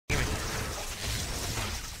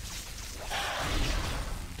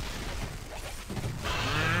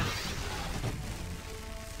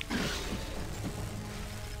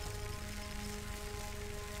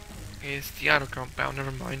Okay, it's the auto compound,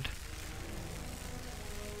 never mind.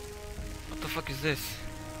 What the fuck is this?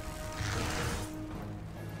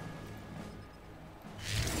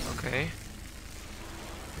 Okay.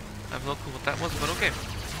 I have no clue what that was, but okay.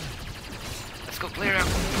 Let's go clear out.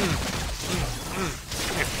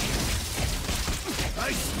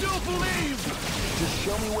 I still believe! Just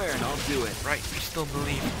show me where and I'll do it. Right, we still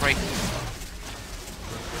believe. Right.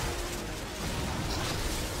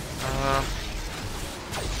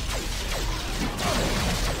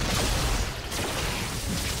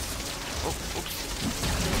 Oh, oops.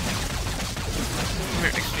 Come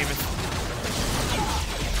here, extremist.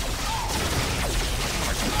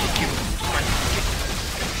 Kick you. Come on, kick.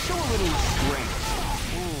 Show a little strength.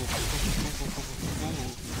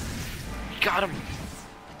 Ooh. Got him.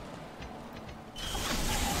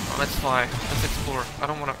 Oh, let's fly. Let's explore. I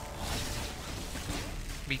don't want to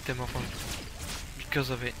beat them up on because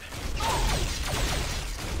of it.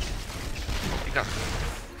 We got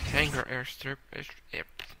hangar airstrip.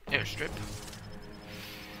 Airstrip.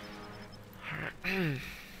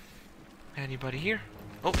 Anybody here?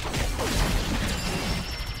 Oh.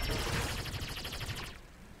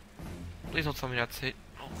 Please don't tell me that's it.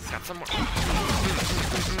 Oh, got some more.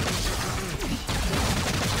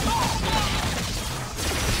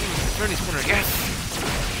 Turn this corner, yes!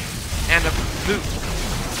 And a boot.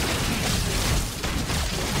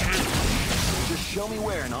 Just show me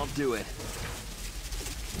where and I'll do it.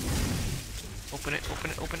 Open it, open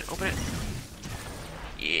it, open it, open it.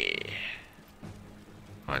 Yeah.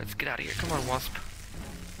 Alright, let's get out of here. Come on, Wasp.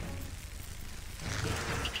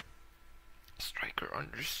 Striker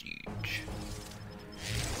under siege.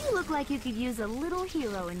 You look like you could use a little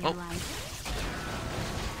hero in your life.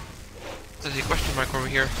 There's a question mark over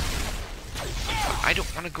here. I don't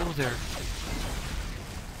want to go there.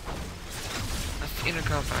 That's the inner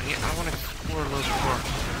compound. Yeah, I want to explore a little bit more.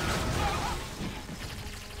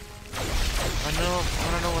 I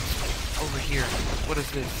want to know what's over here. What is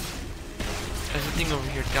this? There's a thing over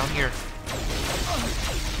here, down here.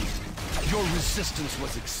 Your resistance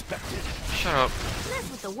was expected. Shut up. Mess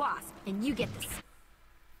with the Wasp, and you get this.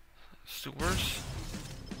 Sewers?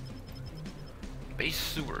 Base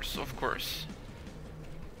sewers, of course.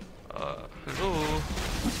 Hello?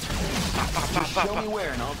 Just show me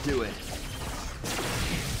where and I'll do it.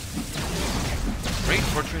 Great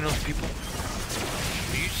torturing those people.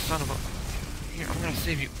 You son of a... Here, I'm gonna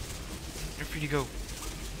save you. You're free to go.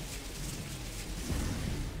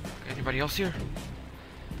 Anybody else here?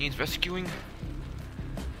 Needs rescuing?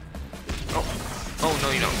 Oh. Oh,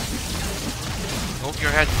 no you don't. Hope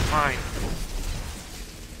your head's fine.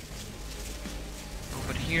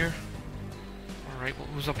 Over here. Alright,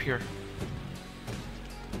 who's up here?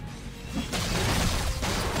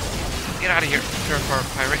 Get out of here, Purifier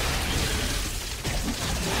Pirate.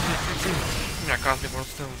 Give me that Cosmic World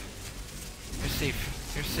Stone. You're safe.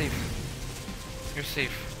 You're safe. You're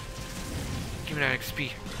safe. Give me that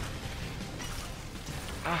XP.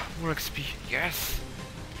 Ah, more XP. Yes!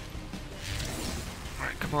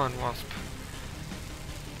 Alright, come on, Wasp.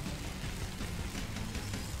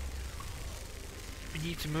 We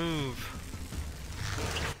need to move.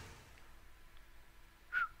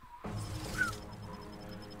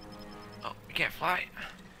 Oh, we can't fly.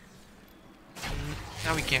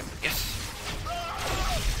 Now we can. Yes!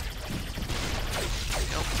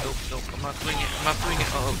 Nope, nope, nope. I'm not doing it. I'm not doing it.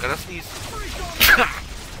 Oh, gotta sneeze. Come on.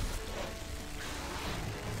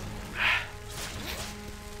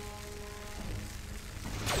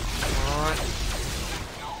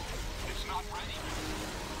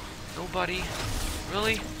 Nobody.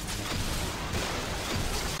 Really?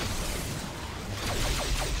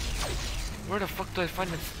 Where the fuck do I find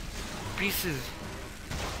these pieces?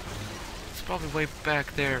 It's probably way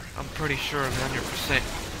back there. I'm pretty sure, 100%.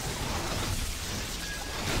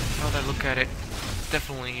 Now that I look at it, it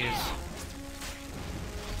definitely is.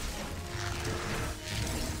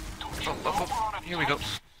 Oh, oh, oh. Here we go.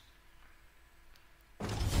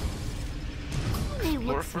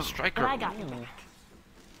 Explore for Striker. But I got your back.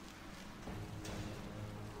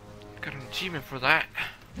 Got an achievement for that.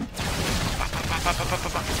 I'm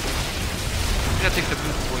gonna take the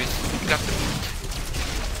boot, boys. We got the boot.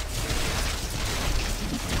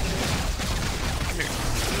 Come here.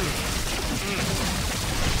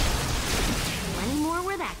 Plenty more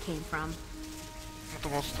where that came from. Not the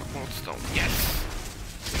world stone. Yes.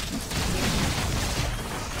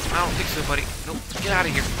 I don't think so, buddy. Nope. Get out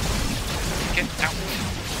of here. Get out.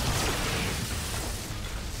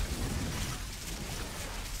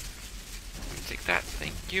 Take that.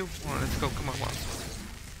 Thank you. Well, let's go. Come on, Wasp.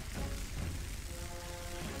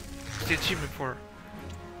 What's the achievement for?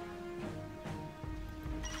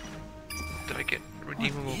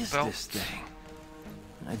 Evil What is belt. this thing?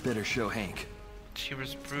 I'd better show Hank.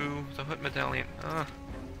 Cheever's brew. The hood medallion.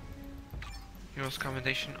 Hero's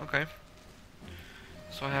commendation. Okay.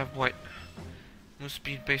 So I have what? Move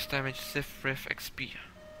speed, base damage, Sif, Riff, XP.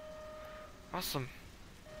 Awesome.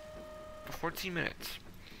 For 14 minutes.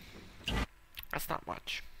 That's not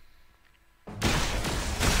much. Well,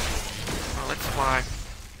 let's fly.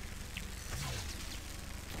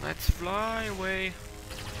 Let's fly away.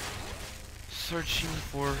 Searching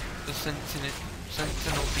for the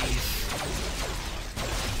sentinel bees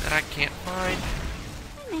that I can't find.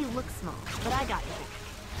 It may look small, but I got you.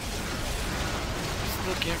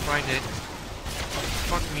 Still can't find it.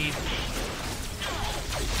 Fuck me.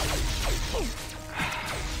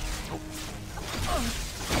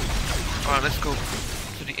 Alright, let's go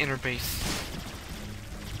to the inner base.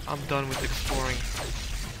 I'm done with exploring.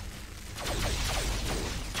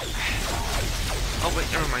 Oh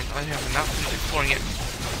wait, never mind. I have not finished exploring yet.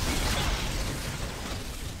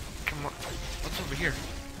 Come on. What's over here?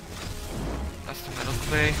 That's the metal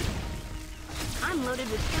clay. I'm loaded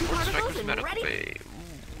with stem particles and Metal ready. clay.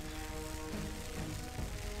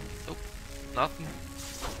 Nope. Nothing.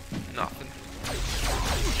 Nothing.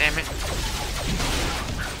 Damn it.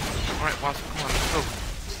 Alright, Wasp, come on, let's go.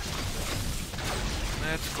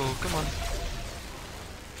 Let's go, come on.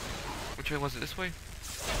 Which way was it? This way?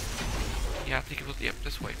 Yeah, I think it was, yep,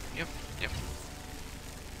 this way. Yep.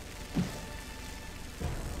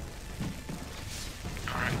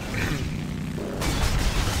 Alright.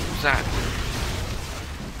 Who's that?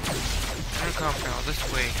 Inner compound, this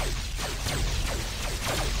way.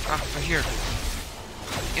 Ah, we're here.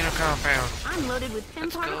 Inner compound. I'm loaded with stem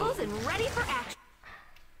Let's go. particles and ready for action.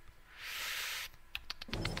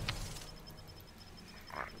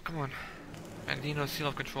 Alright, come on. Magneto, seal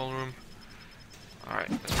of control room. Alright,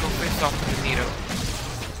 let's go face off with Magneto.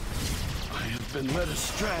 I have been led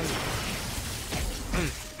astray.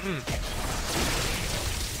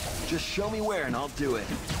 Just show me where and I'll do it.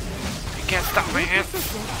 You can't stop my hands.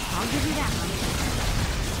 Persistent, I'll give you that one.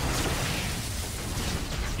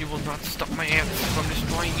 You will not stop my hands from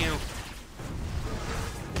destroying you.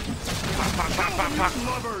 Pop, pop, pop, pop, pop.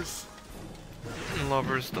 Lovers!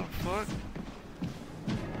 Lovers, the fuck?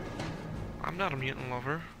 I'm not a mutant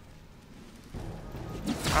lover.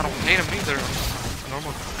 I don't hate him either. I'm just a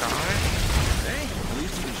normal guy. Hey, at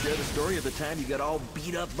least you can share the story of the time you got all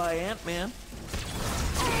beat up by Ant-Man.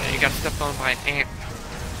 Yeah, you got stepped on by an ant.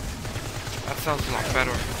 That sounds a lot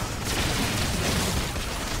better.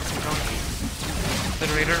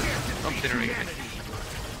 Obliterator. Obliterator.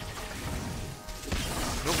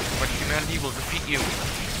 Nope, but humanity will defeat you.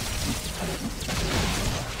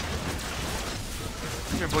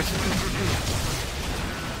 Come here, boys.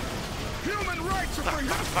 Human rights are for you!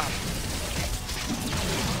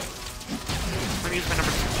 Let me use my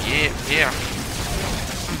number 2. Yeah.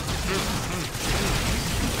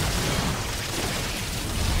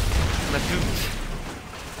 Let's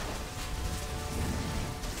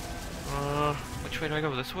which way do I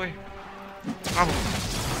go? This way?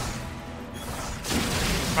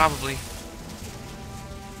 Probably.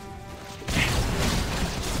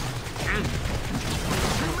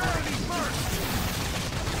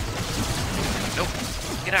 Nope.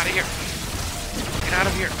 Get out of here. Get out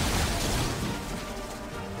of here.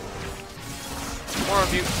 More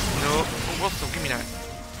of you. No. Oh, Wilson, give me that.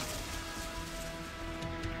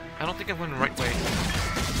 I don't think I'm going the right way.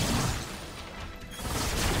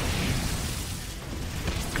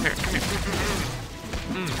 Come here, come here.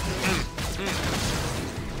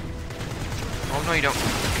 Oh, no, you don't. Come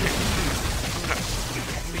here. I'm gonna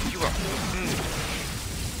beat you up.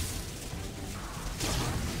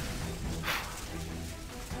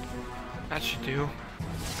 That should do.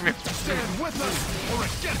 Come here. Stand with us or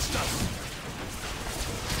against us!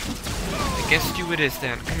 Against you it is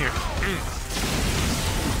then. Come here.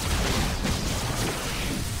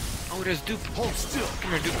 Oh, there's Dupe. Hold still!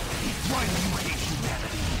 Come here, Dupe. Why do you hate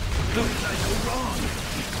humanity? Dupe. What did I do wrong?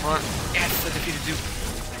 Come on. Yes, I defeated Dupe.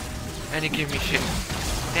 And he gave me shit.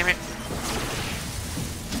 Damn it.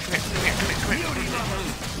 Come here, come here, come here, come here.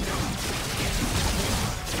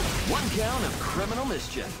 One count of criminal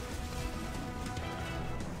mischief.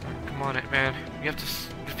 Come on, man. You have to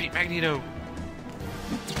defeat Magneto.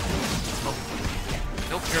 Oh.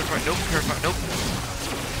 Nope, purify. Nope, purify. Nope.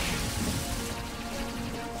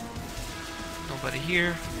 Nobody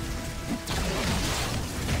here.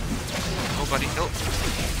 Nobody. Nope.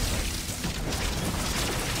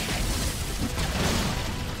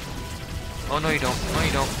 Oh, no, you don't. No,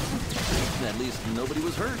 you don't. At least nobody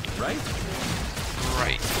was hurt, right?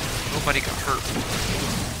 Right. Nobody got hurt.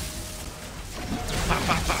 Pop,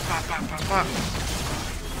 pop, pop, pop, pop, pop, pop.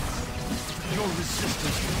 your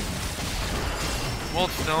resistance. Hold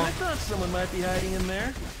I stone. thought someone might be hiding in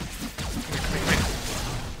there.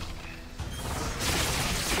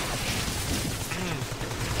 Come here.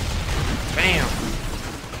 Bam.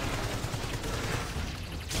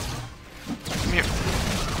 Come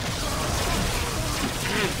here.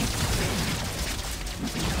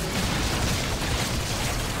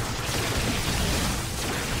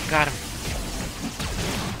 Got him.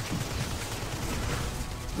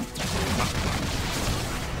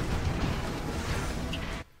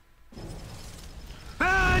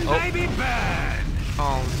 Burn, Oh. baby, burn!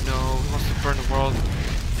 Oh no, he wants to burn the world.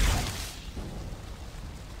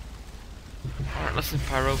 Alright, listen,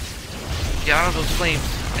 Pyro. Get out of those flames.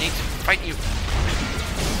 I need to fight you.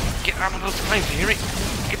 Get out of those flames, you hear me?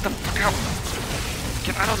 Get the fuck out.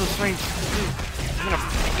 Get out of those flames. I'm gonna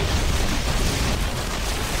fight you.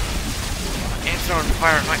 My ants are on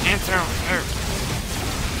fire. My ants are on fire.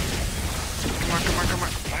 Come on.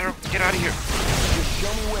 Pyro, get out of here. Just show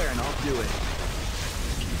me where and I'll do it.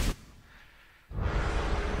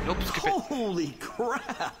 Nope, skip it. Holy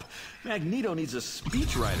crap! Magneto needs a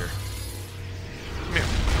speechwriter. Come here.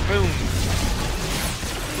 Boom.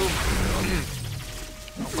 Boom.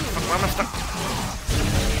 Why am I stuck?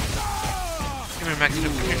 Come here, Magneto.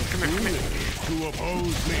 Come here. To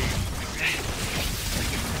oppose me.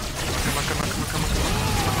 Come on.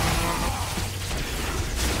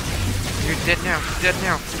 You're dead now. You're dead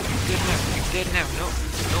now. No.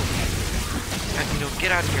 Magneto,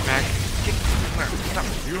 get out of here, Mag. Stop.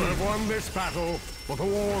 You have won this battle, but the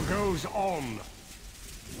war goes on.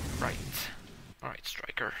 Right. Alright,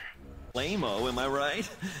 Stryker. Lame-o, am I right?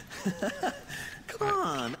 Come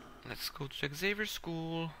on. Let's go to Xavier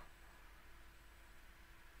School.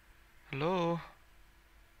 Hello?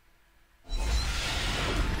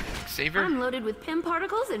 Xavier? I'm loaded with Pym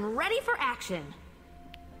particles and ready for action.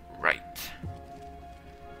 Right.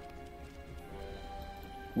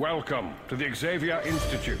 Welcome to the Xavier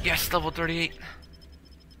Institute. Yes, level 38.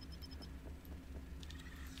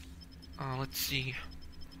 Let's see.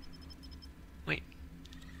 Wait.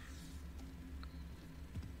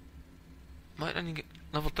 What? I didn't get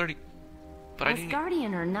level 30. But I didn't get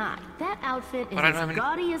Asgardian or not, that outfit is But I don't have as any-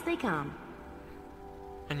 gaudy as they come.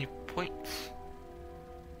 any points.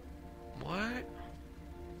 What?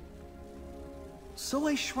 So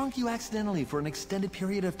I shrunk you accidentally for an extended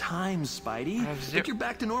period of time, Spidey. I have I zero- think you're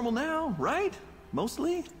back to normal now, right?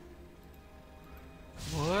 Mostly?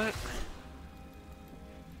 What?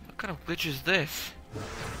 What kind of glitch is this?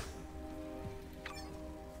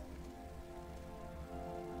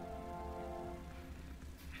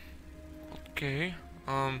 Okay,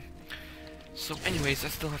 so anyways, I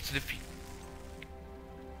still have to defeat...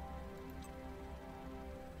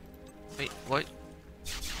 Wait, what?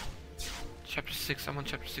 Chapter 6, I'm on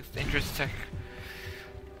Chapter 6, Dangerous Tech.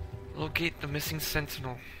 Locate the missing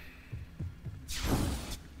Sentinel.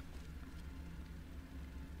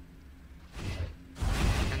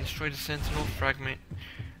 And destroy the Sentinel fragment.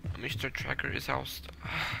 Mr. Tracker is ousted.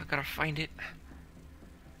 I gotta find it.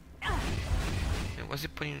 Wait, was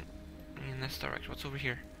it putting me in this direction? What's over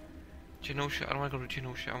here? Genosha. I don't wanna go to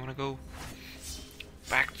Genosha. I wanna go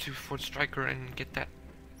back to Fort Stryker and get that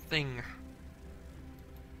thing.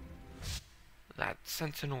 That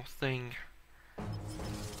Sentinel thing.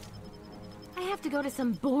 I have to go to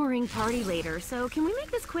some boring party later, so can we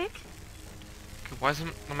make this quick? Okay, why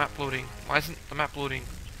isn't the map loading? Why isn't the map loading?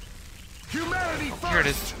 Humanity Oh, first! here it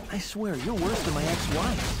is. I swear, you're worse than my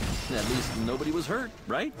ex-wife. At least nobody was hurt,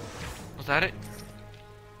 right? Was that it?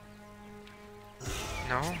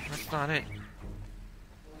 No, that's not it.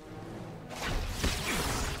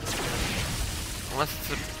 Unless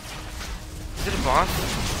it's a... Is it a boss?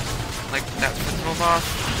 Like that Sentinel boss?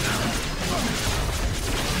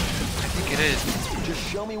 I think it is. Just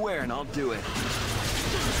show me where and I'll do it.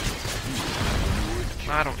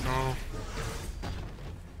 I don't know.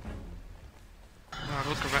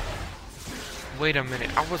 Look around. Wait a minute,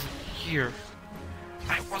 I wasn't here.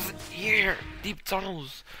 I wasn't here! Deep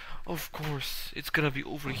tunnels! Of course, it's gonna be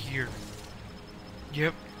over here.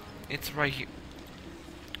 Yep, it's right here.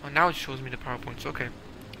 Oh, now it shows me the PowerPoints, okay.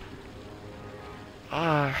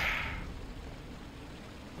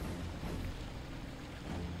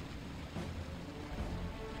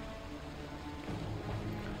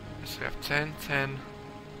 So we have 10, 10,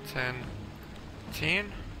 10,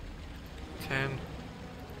 10, 10,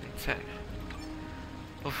 and 10.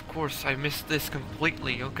 Of course, I missed this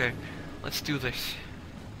completely. Okay, let's do this.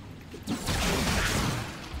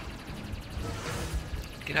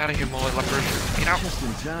 Get out of here, mullet leopard. Get out. Just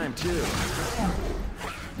in time, too.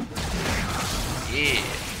 Yeah.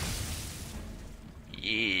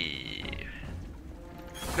 Yeah.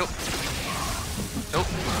 Nope. Nope.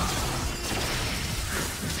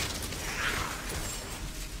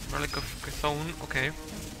 Relic of Chthon, okay.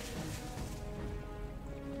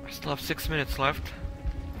 I still have 6 minutes left.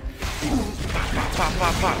 Bop, bop, bop,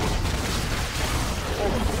 bop, bop.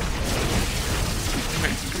 Come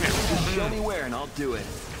here, come here. Just show me where and I'll do it.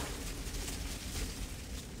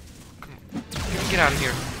 Come on. Get out of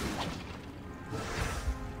here.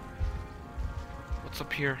 What's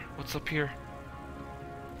up here? What's up here?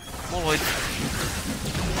 Moloids.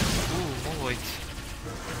 Ooh, moloids.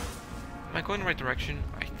 Am I going the right direction?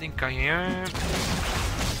 I think I am.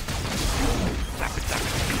 Zap it, zap it.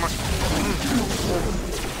 Come on.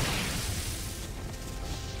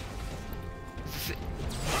 Is this it?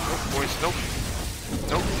 Nope, boys. Nope.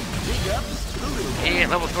 Nope. Big ups to the little guy. Yeah,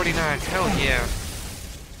 level 39. Hell yeah.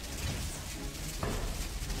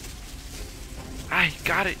 I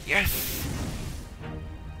got it. Yes.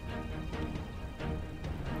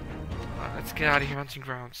 Let's get out of here, hunting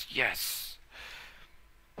grounds. Yes.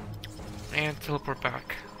 And teleport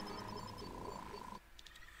back.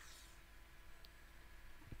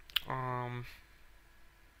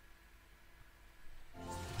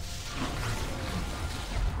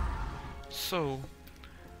 So,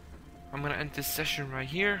 I'm gonna end this session right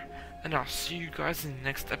here, and I'll see you guys in the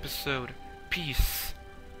next episode. Peace.